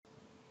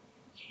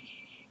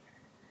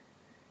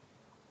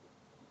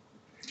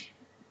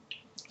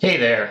Hey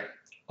there,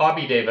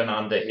 Abhi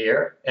Devananda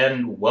here,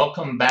 and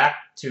welcome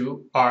back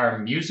to our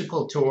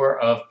musical tour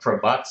of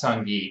Prabhat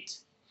Sangeet.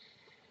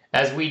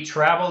 As we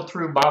travel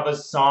through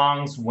Baba's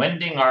songs,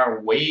 wending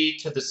our way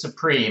to the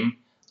Supreme,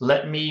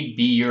 let me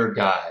be your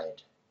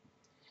guide.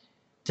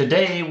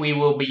 Today we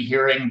will be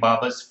hearing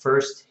Baba's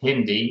first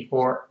Hindi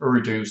or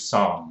Urdu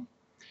song.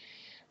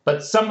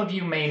 But some of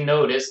you may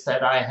notice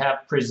that I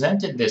have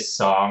presented this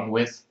song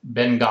with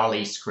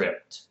Bengali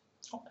script,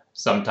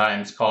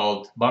 sometimes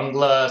called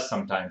Bangla,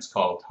 sometimes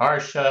called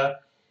Harsha,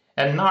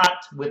 and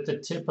not with the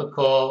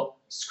typical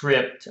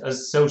script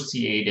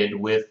associated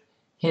with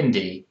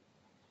Hindi,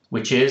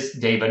 which is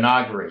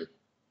Devanagari.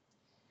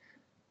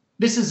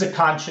 This is a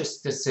conscious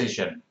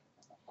decision.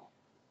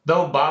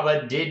 Though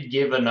Baba did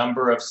give a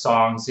number of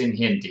songs in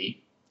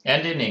Hindi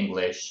and in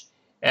English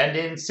and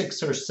in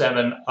 6 or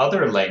 7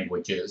 other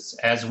languages,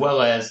 as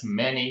well as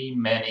many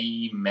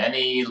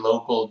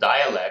local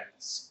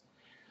dialects,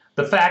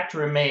 the fact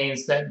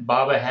remains that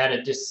Baba had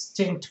a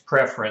distinct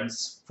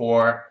preference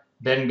for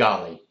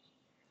Bengali.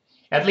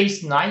 At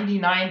least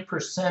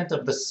 99%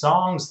 of the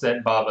songs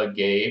that Baba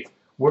gave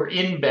were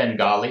in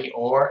Bengali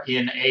or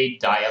in a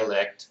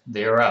dialect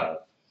thereof.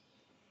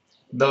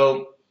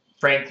 Though,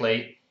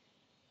 frankly,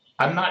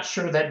 I'm not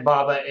sure that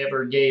Baba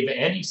ever gave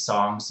any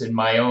songs in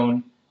my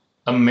own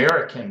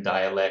American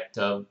dialect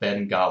of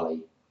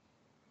Bengali.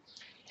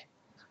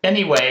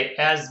 Anyway,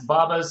 as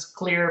Baba's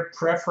clear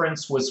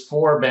preference was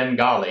for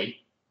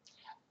Bengali,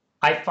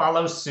 I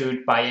follow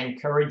suit by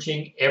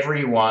encouraging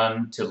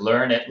everyone to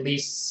learn at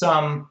least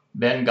some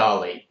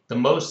Bengali, the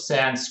most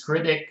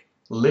Sanskritic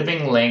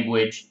living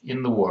language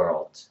in the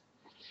world.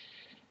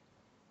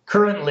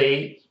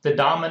 Currently, the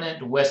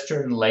dominant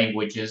Western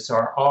languages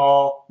are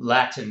all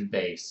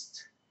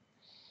Latin-based.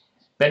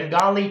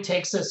 Bengali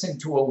takes us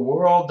into a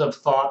world of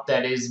thought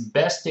that is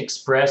best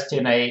expressed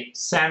in a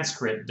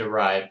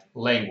Sanskrit-derived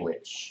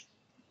language.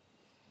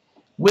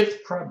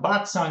 With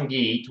Prabhat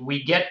Sangeet,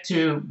 we get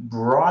to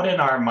broaden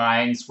our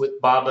minds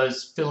with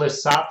Baba's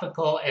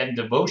philosophical and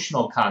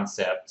devotional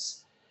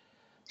concepts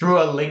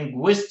through a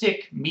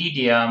linguistic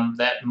medium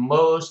that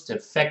most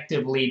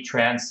effectively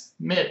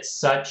transmits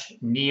such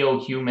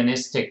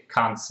neo-humanistic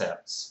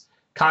concepts,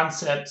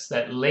 concepts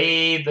that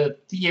lay the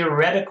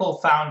theoretical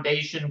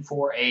foundation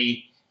for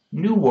a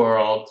new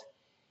world,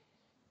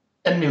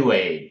 a new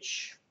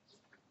age.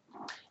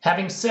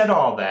 Having said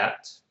all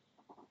that,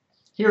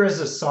 here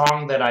is a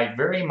song that I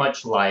very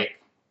much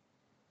like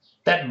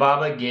that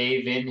Baba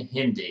gave in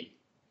Hindi,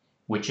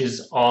 which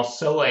is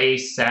also a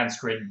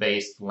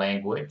Sanskrit-based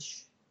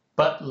language,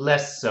 but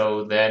less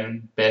so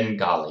than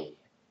Bengali.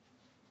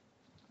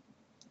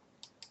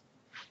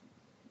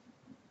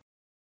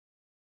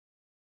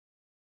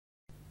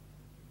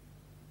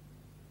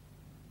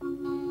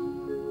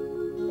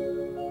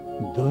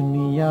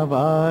 दुनिया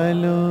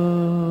वालों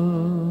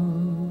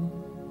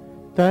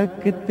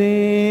तकते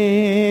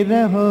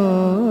रहो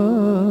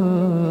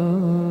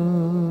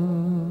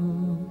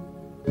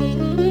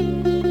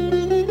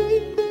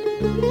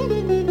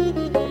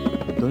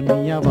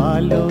दुनिया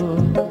वालों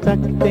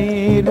तकते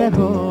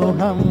रहो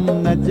हम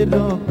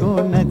नजरों को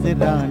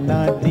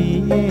नजराना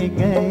दिए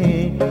गए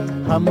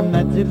हम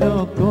नजरों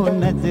को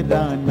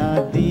नजराना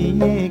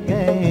दिए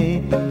गए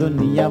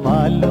दुनिया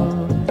वालों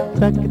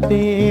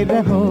तकते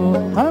रहो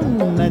हम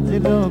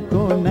नजरों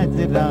को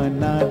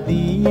नजराना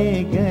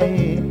दिए गए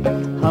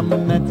हम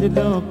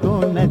नजरों को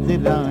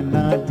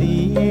नजराना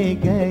दिए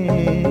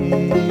गए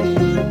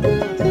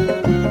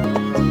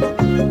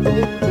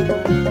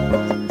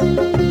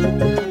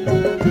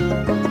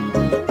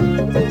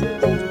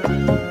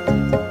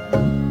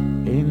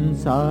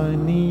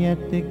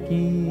इंसानियत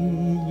की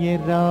ये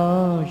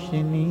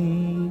रोशनी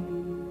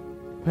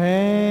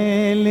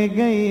फैल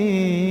गई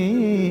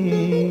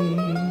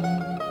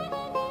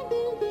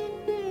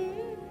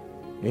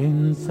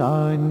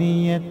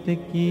इंसानियत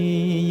की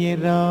ये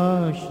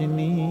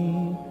रोशनी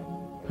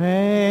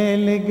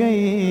फैल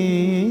गई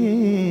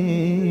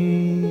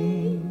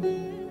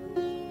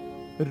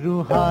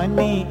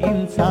रूहानी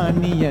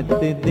इंसानियत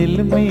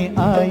दिल में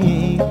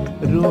आई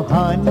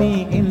रूहानी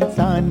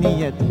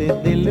इंसानियत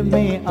दिल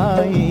में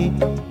आई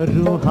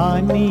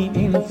रूहानी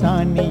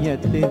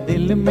इंसानियत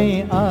दिल में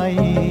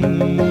आई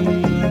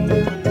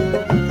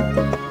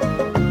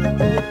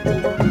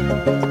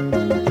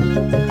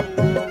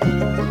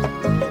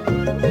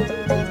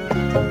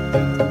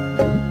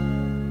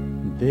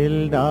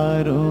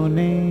दिलदारों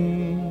ने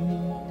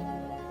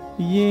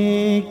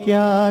ये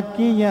क्या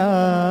किया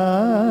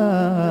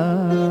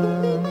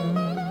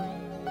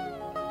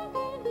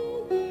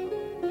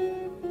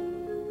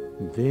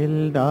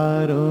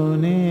दिलदारों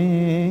ने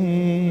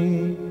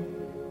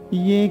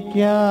ये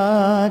क्या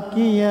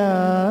किया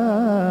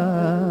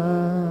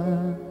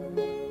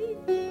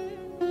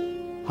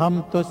हम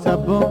तो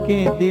सबों के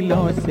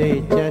दिलों से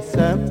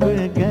चसप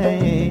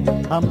गए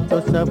हम तो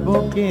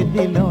सबों के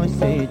दिलों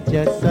से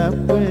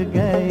चसप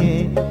गए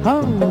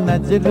हम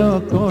नजरों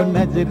को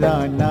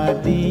नजराना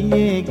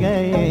दिए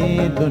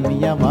गए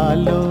दुनिया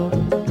वालों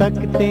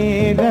तकते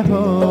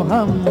रहो,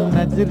 हम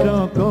नजरों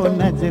को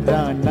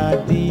नजराना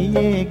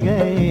दिए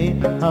गए,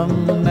 हम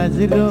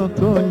नजरों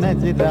को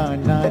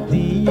नजराना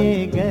दिए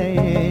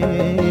गए।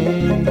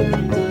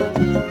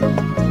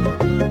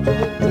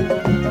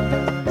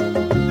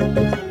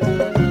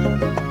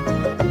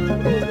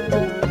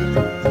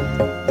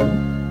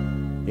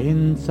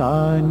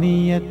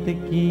 इंसानियत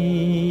की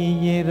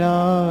ये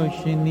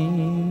रोशनी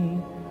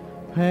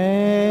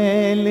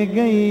फैल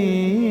गई,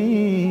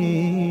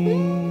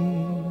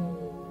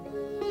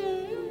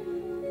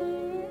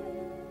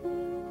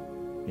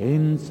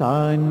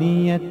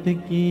 इंसानियत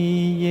की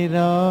ये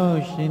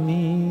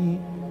रोशनी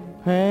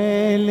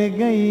फैल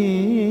गई।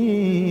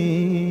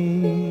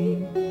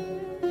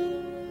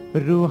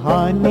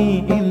 रूहानी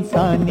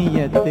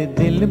इंसानियत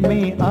दिल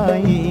में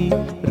आई,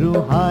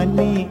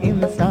 रूहानी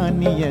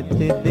इंसानियत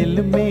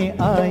दिल में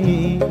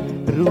आई,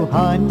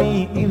 रूहानी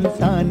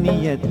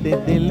इंसानियत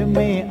दिल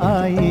में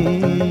आई।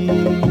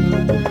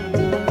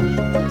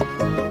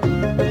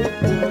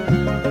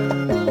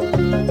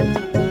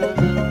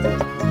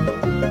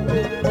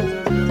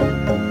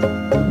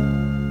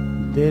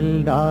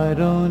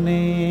 दिलदारों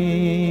ने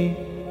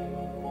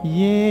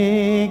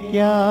ये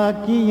क्या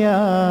किया,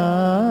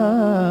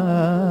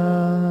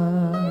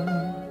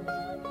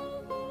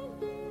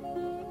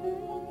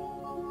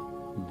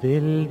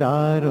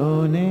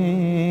 दिलदारों ने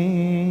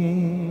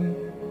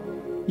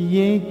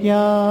ये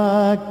क्या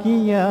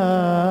किया।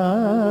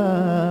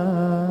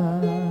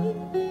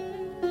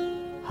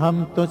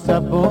 हम तो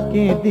सबों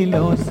के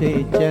दिलों से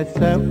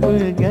चसप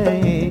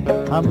गए,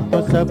 हम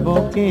तो सबों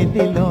के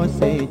दिलों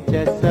से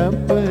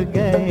चसप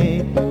गए,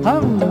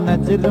 हम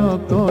नजरों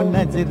को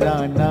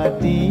नजराना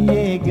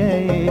दिए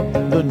गए।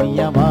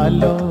 दुनिया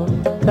वालों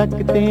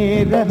तकते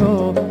रहो,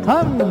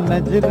 हम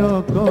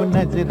नजरों को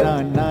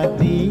नजराना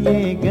दिए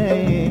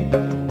गए,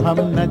 हम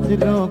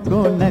नजरों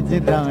को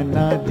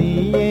नजराना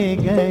दिए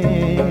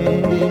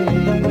गए।